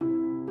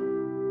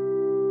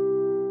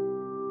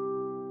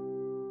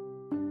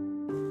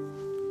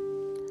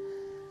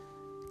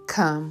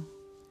Come,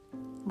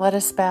 let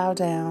us bow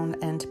down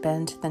and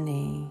bend the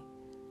knee,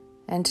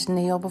 and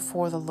kneel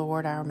before the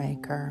Lord our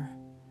Maker.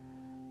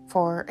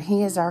 For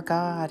he is our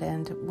God,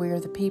 and we are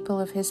the people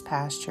of his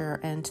pasture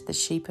and the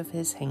sheep of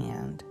his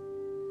hand.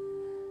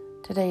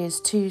 Today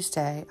is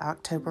Tuesday,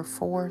 October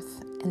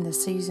 4th, in the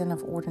season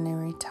of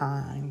ordinary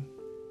time.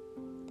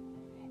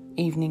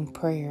 Evening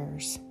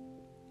prayers.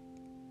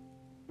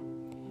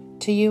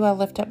 To you I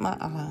lift up my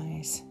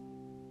eyes,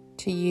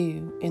 to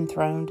you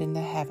enthroned in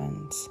the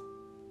heavens.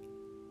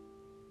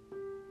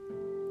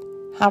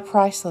 How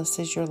priceless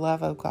is your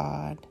love, O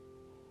God!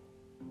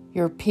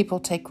 Your people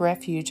take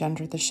refuge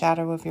under the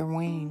shadow of your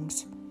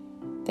wings.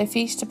 They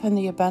feast upon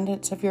the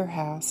abundance of your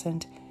house,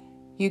 and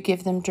you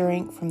give them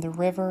drink from the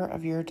river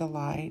of your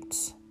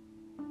delights.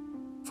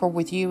 For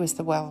with you is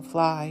the well of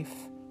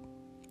life,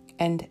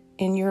 and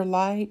in your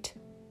light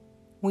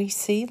we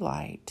see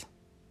light.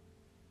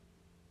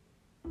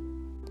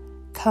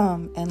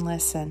 Come and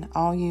listen,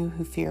 all you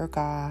who fear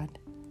God,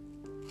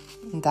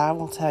 and I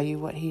will tell you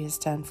what he has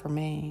done for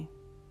me.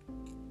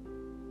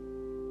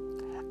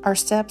 Our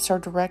steps are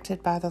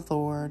directed by the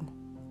Lord.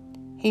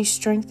 He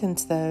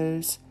strengthens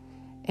those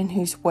in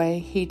whose way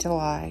he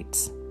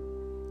delights.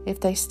 If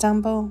they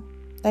stumble,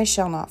 they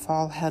shall not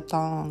fall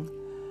headlong,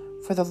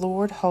 for the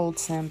Lord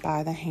holds them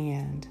by the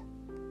hand.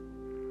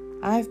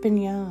 I have been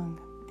young,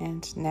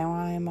 and now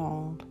I am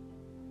old,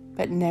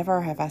 but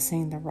never have I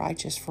seen the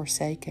righteous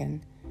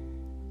forsaken,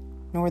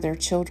 nor their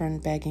children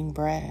begging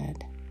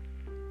bread.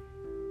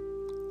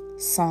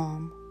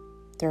 Psalm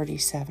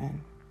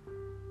 37.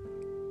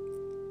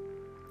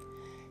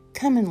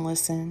 Come and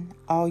listen,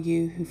 all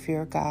you who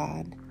fear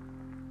God,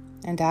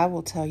 and I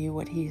will tell you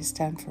what he has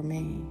done for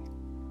me.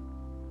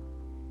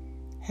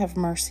 Have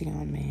mercy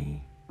on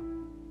me.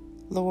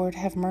 Lord,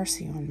 have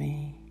mercy on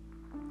me.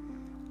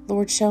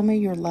 Lord, show me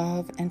your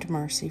love and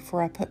mercy,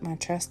 for I put my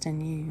trust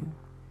in you.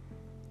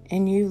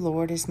 In you,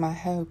 Lord, is my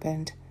hope,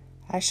 and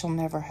I shall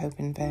never hope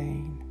in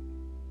vain.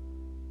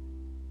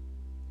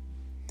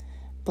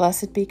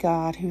 Blessed be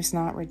God, who has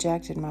not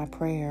rejected my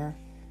prayer,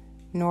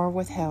 nor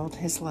withheld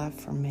his love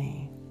from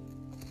me.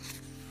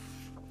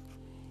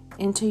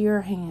 Into your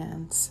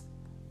hands,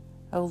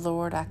 O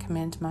Lord, I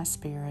commend my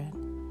spirit,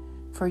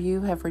 for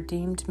you have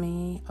redeemed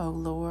me, O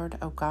Lord,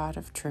 O God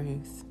of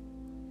truth.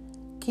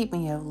 Keep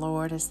me, O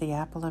Lord, as the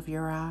apple of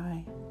your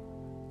eye,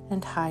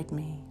 and hide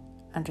me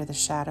under the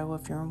shadow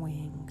of your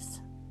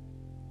wings.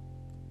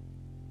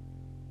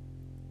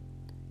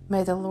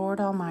 May the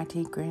Lord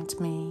Almighty grant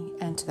me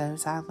and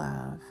those I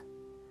love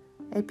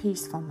a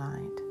peaceful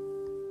night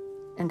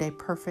and a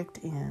perfect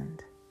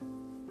end.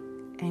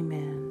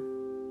 Amen.